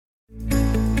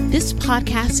This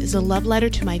podcast is a love letter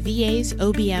to my VAs,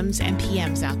 OBMs, and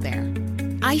PMs out there.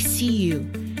 I see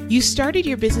you. You started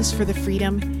your business for the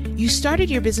freedom. You started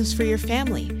your business for your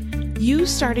family. You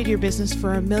started your business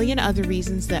for a million other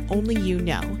reasons that only you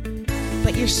know.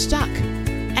 But you're stuck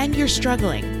and you're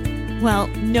struggling. Well,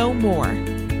 no more.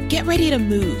 Get ready to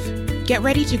move. Get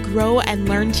ready to grow and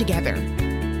learn together.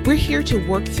 We're here to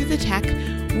work through the tech,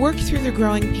 work through the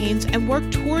growing pains, and work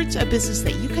towards a business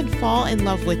that you can fall in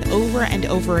love with over and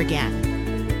over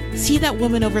again. See that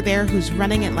woman over there who's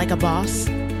running it like a boss?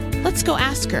 Let's go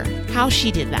ask her how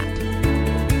she did that.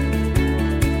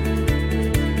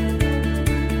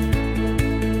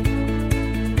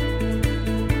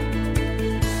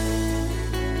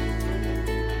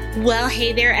 Well,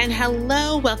 hey there and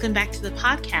hello. Welcome back to the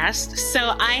podcast.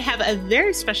 So I have a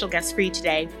very special guest for you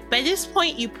today. By this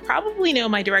point, you probably know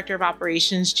my Director of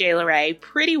Operations, Jay LeRae,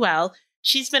 pretty well.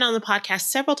 She's been on the podcast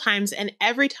several times and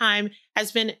every time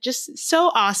has been just so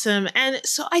awesome. And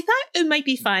so I thought it might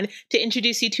be fun to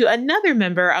introduce you to another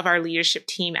member of our leadership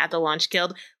team at the Launch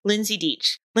Guild, Lindsay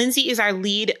Deach. Lindsay is our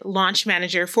lead launch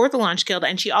manager for the Launch Guild,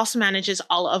 and she also manages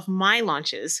all of my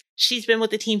launches. She's been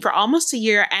with the team for almost a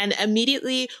year and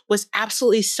immediately was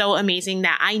absolutely so amazing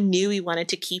that I knew we wanted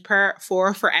to keep her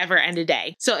for forever and a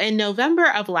day. So in November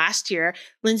of last year,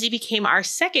 Lindsay became our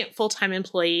second full-time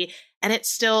employee, and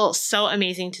it's still so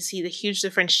amazing to see the huge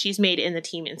difference she's made in the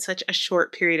team in such a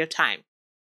short period of time.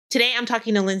 Today, I'm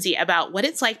talking to Lindsay about what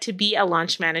it's like to be a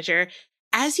launch manager.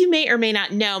 As you may or may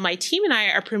not know, my team and I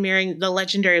are premiering the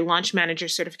legendary Launch Manager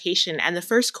certification, and the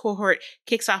first cohort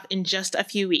kicks off in just a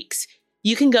few weeks.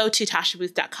 You can go to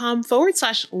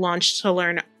tashabooth.com/launch to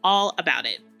learn all about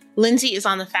it. Lindsay is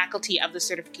on the faculty of the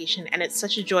certification, and it's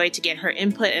such a joy to get her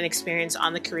input and experience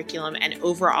on the curriculum and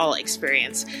overall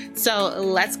experience. So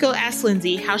let's go ask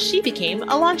Lindsay how she became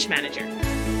a launch manager.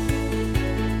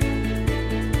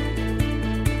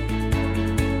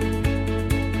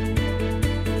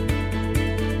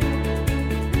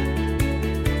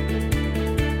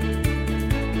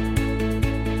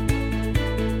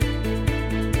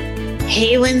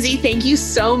 Hey, Lindsay, thank you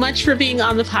so much for being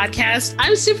on the podcast.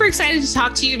 I'm super excited to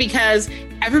talk to you because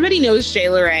everybody knows Jay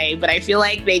LeRae, but I feel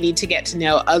like they need to get to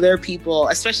know other people,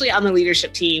 especially on the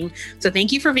leadership team. So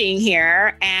thank you for being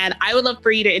here. And I would love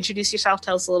for you to introduce yourself.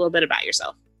 Tell us a little bit about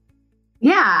yourself.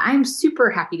 Yeah, I'm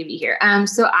super happy to be here.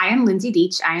 So I am Lindsay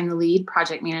Deach. I am the lead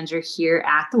project manager here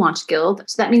at the Launch Guild.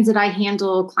 So that means that I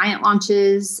handle client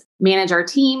launches, manage our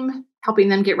team, helping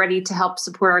them get ready to help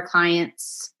support our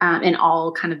clients, and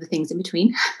all kind of the things in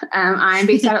between. I'm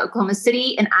based out of Oklahoma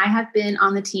City, and I have been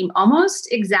on the team almost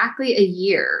exactly a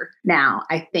year now,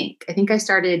 I think. I think I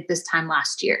started this time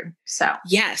last year. So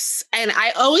yes. And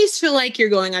I always feel like you're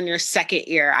going on your second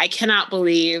year. I cannot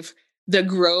believe the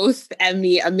growth and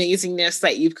the amazingness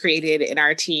that you've created in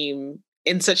our team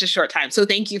in such a short time. So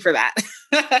thank you for that.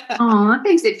 Oh,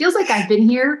 thanks. It feels like I've been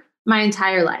here my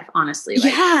entire life, honestly.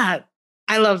 Yeah.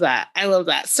 I love that. I love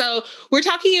that. So we're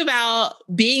talking about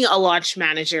being a launch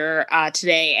manager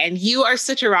today, and you are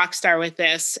such a rock star with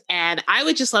this. And I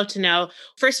would just love to know,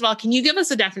 first of all, can you give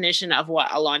us a definition of what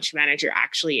a launch manager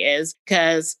actually is?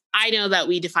 Because I know that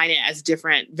we define it as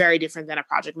different, very different than a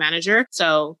project manager.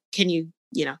 So can you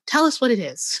tell us what it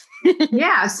is?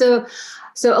 Yeah. So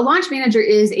a launch manager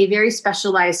is a very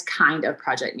specialized kind of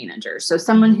project manager. So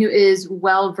someone who is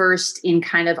well-versed in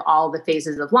kind of all the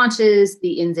phases of launches,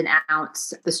 the ins and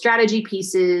outs, the strategy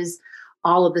pieces,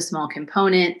 all of the small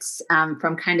components,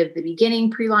 from kind of the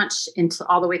beginning pre-launch until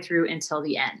all the way through until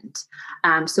the end.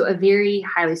 So a very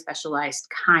highly specialized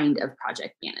kind of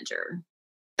project manager.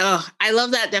 Oh, I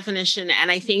love that definition. And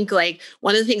I think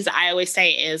one of the things that I always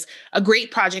say is a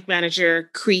great project manager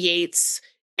creates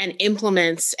and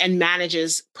implements and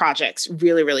manages projects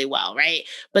really, really well, right?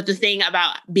 But the thing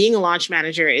about being a launch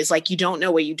manager is you don't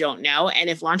know what you don't know. And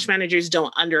if launch managers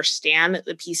don't understand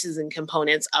the pieces and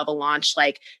components of a launch,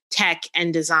 like tech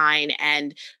and design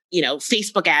and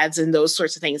Facebook ads and those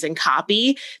sorts of things and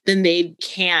copy, then they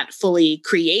can't fully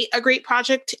create a great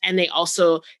project. And they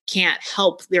also can't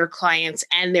help their clients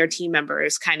and their team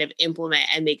members kind of implement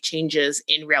and make changes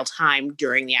in real time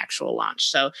during the actual launch.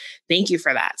 So thank you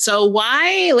for that. So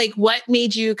what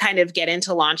made you kind of get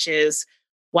into launches?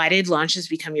 Why did launches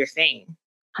become your thing?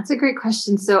 That's a great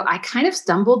question. So I kind of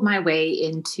stumbled my way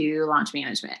into launch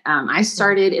management. I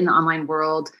started in the online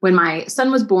world when my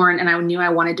son was born, and I knew I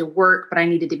wanted to work, but I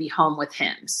needed to be home with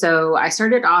him. So I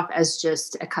started off as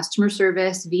just a customer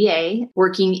service VA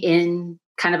working in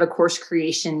kind of a course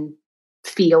creation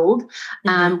field.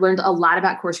 Learned a lot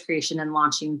about course creation and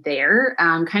launching there.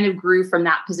 Kind of grew from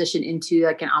that position into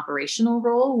like an operational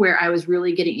role where I was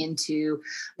really getting into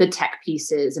the tech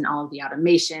pieces and all of the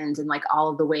automations and like all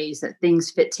of the ways that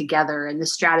things fit together and the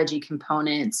strategy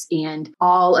components and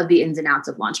all of the ins and outs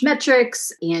of launch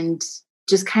metrics and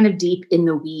just kind of deep in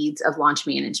the weeds of launch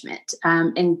management.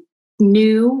 And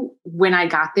knew when I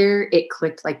got there, it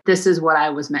clicked like, this is what I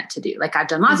was meant to do. Like I've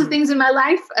done lots of things in my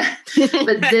life,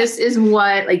 but this is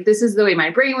this is the way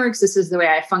my brain works. This is the way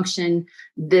I function.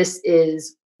 This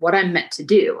is what I'm meant to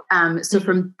do. So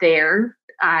from there,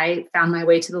 I found my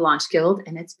way to the Launch Guild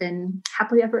and it's been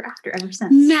happily ever after ever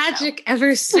since. Magic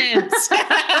ever since.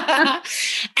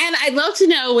 And I'd love to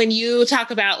know when you talk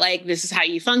about like, this is how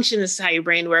you function, this is how your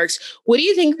brain works. What do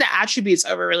you think the attributes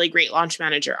of a really great launch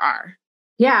manager are?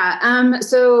 Yeah.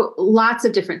 So lots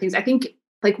of different things. I think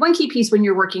like one key piece when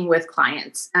you're working with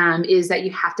clients is that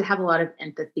you have to have a lot of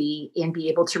empathy and be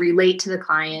able to relate to the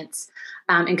clients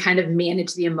and kind of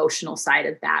manage the emotional side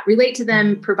of that. Relate to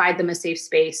them, provide them a safe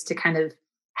space to kind of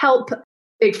help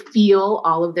feel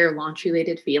all of their launch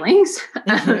related feelings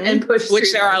and push through.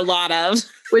 Which there are a lot of.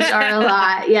 Which are a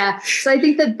lot. Yeah. So I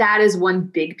think that is one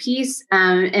big piece.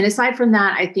 And aside from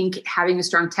that, I think having a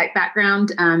strong tech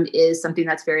background is something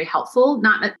that's very helpful.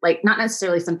 Not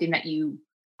necessarily something that you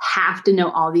have to know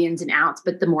all the ins and outs,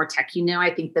 but the more tech you know,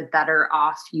 I think the better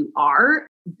off you are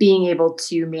being able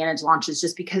to manage launches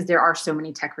just because there are so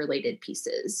many tech related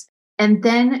pieces. And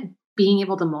then being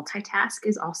able to multitask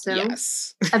is also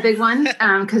a big one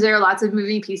because there are lots of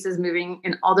moving pieces moving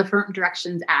in all different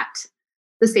directions at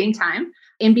the same time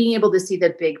and being able to see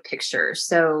the big picture.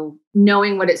 So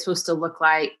knowing what it's supposed to look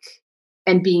like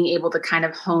and being able to kind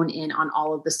of hone in on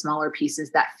all of the smaller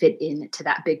pieces that fit into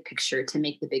that big picture to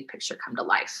make the big picture come to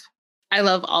life. I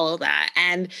love all of that.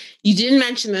 And you didn't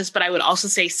mention this, but I would also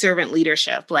say servant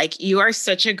leadership. Like you are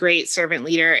such a great servant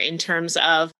leader in terms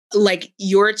of like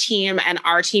your team and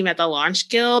our team at the Launch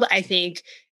Guild. I think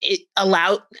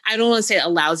I don't want to say it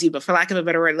allows you, but for lack of a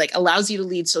better word, like allows you to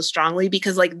lead so strongly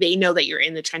because like they know that you're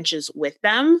in the trenches with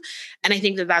them. And I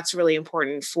think that that's really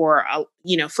important for,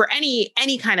 for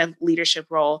any kind of leadership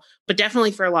role, but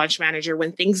definitely for a launch manager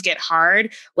when things get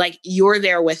hard, like you're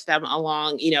there with them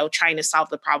along, trying to solve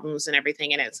the problems and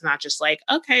everything. And it's not just like,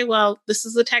 okay, well, this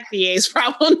is the tech VA's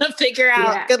problem to figure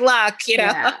out. Yeah. Good luck,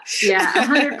 Yeah,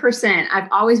 100%. I've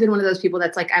always been one of those people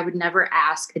that's like, I would never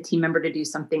ask a team member to do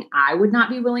something I would not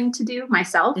be willing to do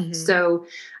myself. So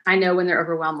I know when they're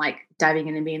overwhelmed, like diving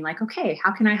in and being like, okay,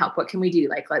 how can I help? What can we do?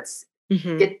 Like, let's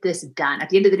get this done. At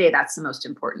the end of the day, that's the most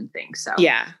important thing. So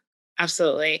yeah,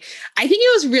 absolutely. I think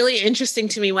it was really interesting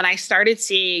to me when I started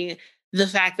seeing the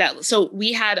fact that, so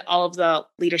we had all of the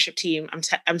leadership team,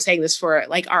 I'm saying this for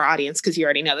like our audience, because you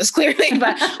already know this clearly,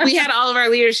 but we had all of our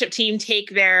leadership team take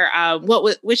their,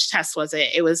 which test was it?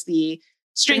 It was the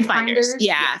Strength Finders.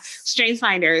 Yeah. Yes. Strength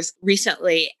Finders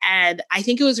recently. And I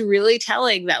think it was really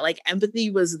telling that like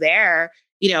empathy was there,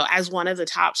 as one of the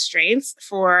top strengths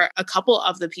for a couple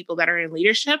of the people that are in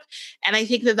leadership. And I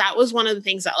think that was one of the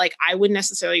things that like, I wouldn't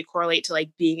necessarily correlate to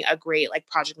like being a great like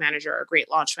project manager or a great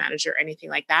launch manager or anything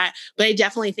like that. But I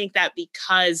definitely think that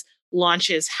because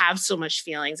launches have so much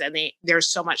feelings and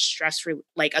there's so much stress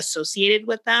like associated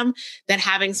with them, that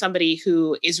having somebody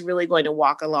who is really going to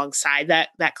walk alongside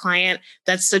that client,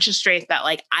 that's such a strength that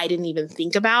like I didn't even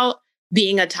think about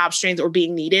being a top strength or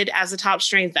being needed as a top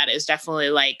strength. That is definitely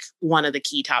like one of the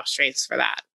key top strengths for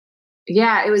that.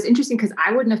 Yeah, it was interesting because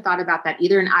I wouldn't have thought about that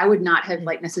either. And I would not have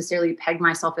like necessarily pegged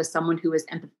myself as someone who was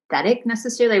empathetic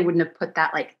necessarily. I wouldn't have put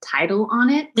that like title on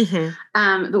it.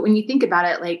 But when you think about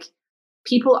it, like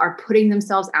people are putting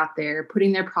themselves out there,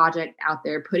 putting their project out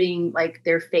there, putting like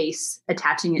their face,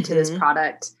 attaching it to this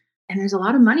product. And there's a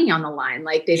lot of money on the line.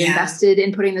 Like they've invested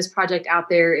in putting this project out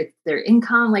there. It's their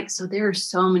income. Like, so there are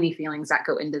so many feelings that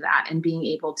go into that and being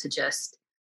able to just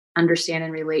understand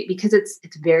and relate because it's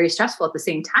very stressful at the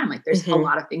same time. Like there's a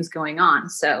lot of things going on.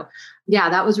 So yeah,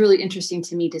 that was really interesting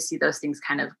to me to see those things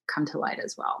kind of come to light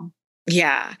as well.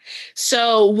 Yeah.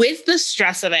 So with the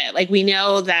stress of it, like we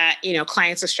know that,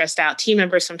 clients are stressed out, team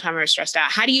members sometimes are stressed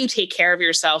out. How do you take care of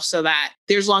yourself so that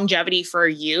there's longevity for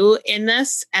you in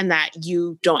this and that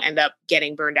you don't end up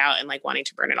getting burned out and like wanting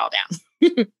to burn it all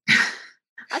down?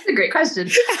 That's a great question.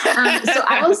 So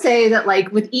I will say that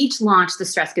like with each launch, the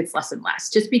stress gets less and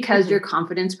less just because your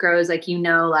confidence grows. Like,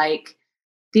 like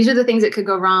these are the things that could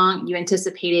go wrong. You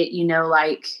anticipate it,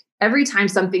 like, every time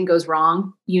something goes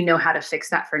wrong, you know how to fix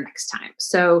that for next time.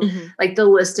 So like the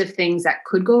list of things that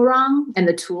could go wrong and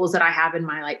the tools that I have in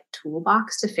my like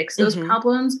toolbox to fix those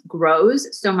problems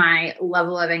grows. So my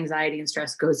level of anxiety and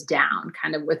stress goes down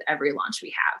kind of with every launch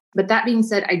we have. But that being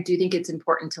said, I do think it's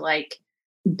important to like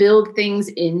build things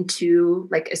into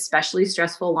like especially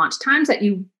stressful launch times that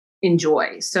you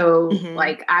enjoy. So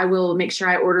like I will make sure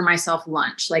I order myself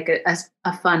lunch, like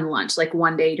a fun lunch, like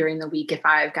one day during the week, if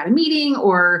I've got a meeting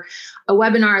or a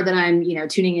webinar that I'm,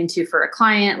 tuning into for a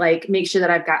client, like make sure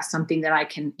that I've got something that I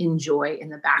can enjoy in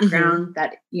the background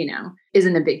that,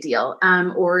 isn't a big deal.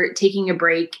 Or taking a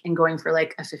break and going for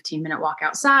like a 15-minute walk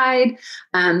outside,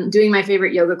 doing my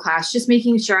favorite yoga class, just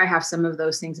making sure I have some of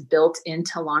those things built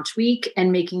into launch week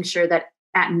and making sure that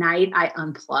at night I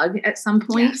unplug at some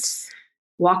point. Yes.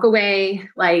 Walk away.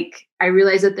 Like I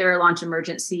realize that there are launch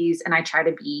emergencies and I try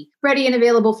to be ready and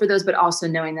available for those, but also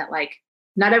knowing that like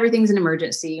not everything's an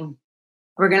emergency.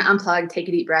 We're going to unplug, take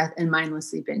a deep breath and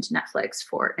mindlessly binge Netflix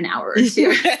for an hour or two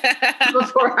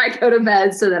before I go to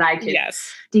bed so that I can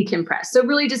decompress. So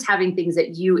really just having things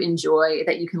that you enjoy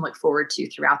that you can look forward to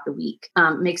throughout the week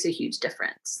makes a huge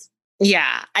difference.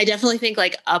 Yeah, I definitely think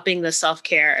like upping the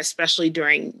self-care, especially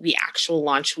during the actual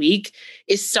launch week,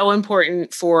 is so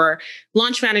important for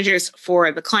launch managers,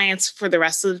 for the clients, for the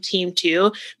rest of the team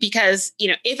too. Because,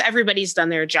 if everybody's done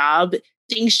their job,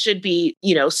 things should be,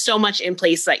 so much in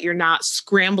place that you're not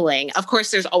scrambling. Of course,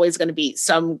 there's always going to be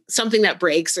something that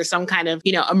breaks or some kind of,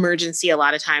 emergency a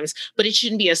lot of times, but it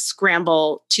shouldn't be a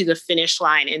scramble to the finish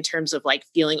line in terms of like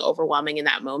feeling overwhelming in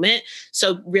that moment.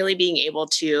 So really being able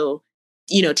to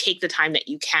take the time that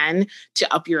you can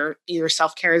to up your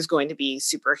self-care is going to be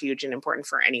super huge and important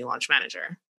for any launch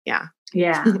manager. Yeah.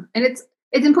 Yeah. And it's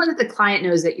important that the client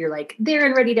knows that you're like there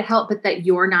and ready to help, but that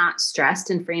you're not stressed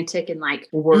and frantic and like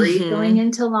worried going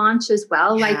into launch as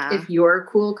well. Yeah. Like if you're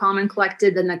cool, calm, and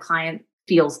collected, then the client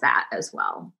feels that as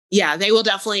well. Yeah, they will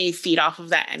definitely feed off of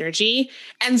that energy.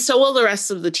 And so will the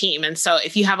rest of the team. And so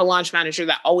if you have a launch manager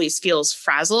that always feels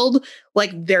frazzled,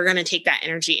 like they're going to take that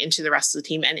energy into the rest of the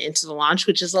team and into the launch,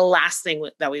 which is the last thing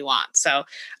that we want. So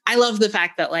I love the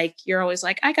fact that like, you're always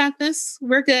like, I got this,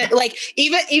 we're good. Like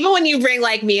even when you bring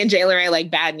like me and Jay Lorraine like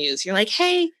bad news, you're like,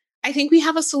 hey, I think we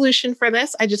have a solution for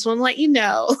this. I just want to let you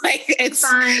know, like it's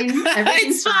fine.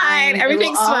 It's fine.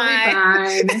 Everything's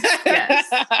fine. Yes,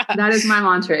 that is my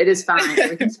mantra. It is fine.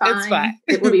 Everything's fine. It's fine.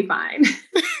 It will be fine.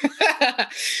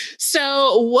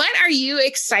 So, what are you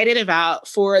excited about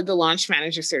for the launch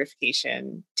manager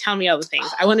certification? Tell me all the things.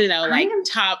 I want to know, like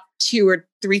top 2 or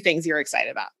 3 things you're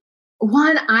excited about.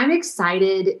 One, I'm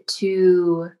excited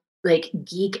to like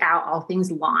geek out all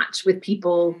things launch with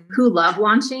people who love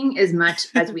launching as much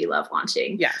as we love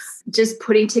launching. Yes. Just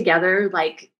putting together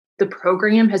like the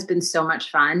program has been so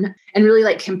much fun and really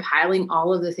like compiling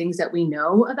all of the things that we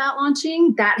know about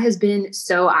launching. That has been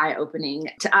so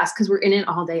eye-opening to us because we're in it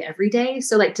all day, every day.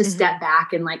 So like to step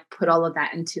back and like put all of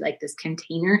that into like this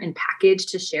container and package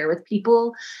to share with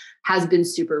people has been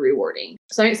super rewarding.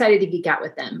 So I'm excited to geek out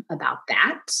with them about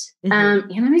that. And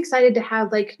I'm excited to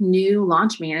have like new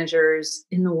launch managers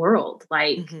in the world,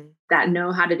 like that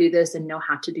know how to do this and know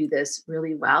how to do this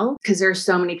really well. Because there are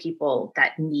so many people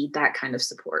that need that kind of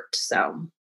support. So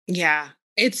yeah,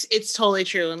 it's totally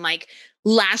true. And like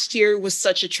last year was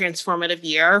such a transformative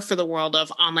year for the world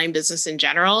of online business in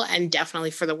general, and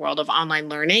definitely for the world of online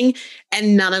learning.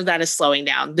 And none of that is slowing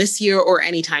down this year or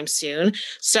anytime soon.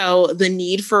 So the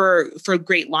need for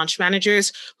great launch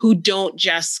managers who don't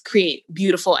just create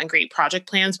beautiful and great project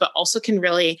plans, but also can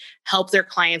really help their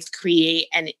clients create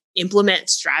and implement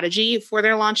strategy for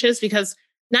their launches, because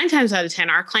 9 times out of 10,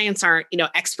 our clients aren't,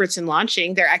 experts in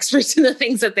launching. They're experts in the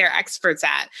things that they're experts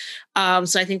at.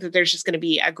 So I think that there's just going to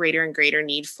be a greater and greater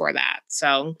need for that.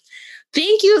 So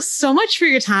thank you so much for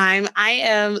your time. I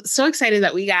am so excited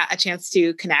that we got a chance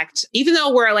to connect, even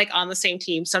though we're like on the same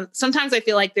team. Sometimes I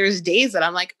feel like there's days that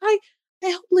I'm like, I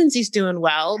hope Lindsay's doing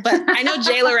well, but I know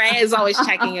Jay Lorraine is always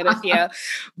checking in with you,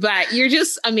 but you're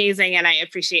just amazing. And I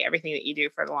appreciate everything that you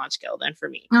do for the Launch Guild and for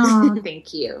me. Oh,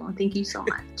 thank you. Thank you so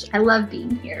much. I love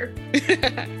being here.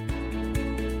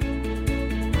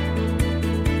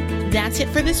 That's it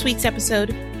for this week's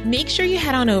episode. Make sure you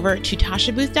head on over to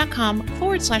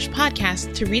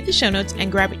tashabooth.com/podcast to read the show notes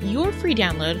and grab your free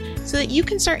download so that you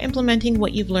can start implementing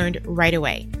what you've learned right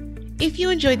away. If you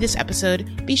enjoyed this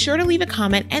episode, be sure to leave a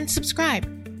comment and subscribe.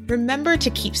 Remember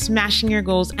to keep smashing your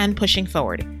goals and pushing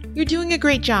forward. You're doing a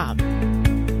great job.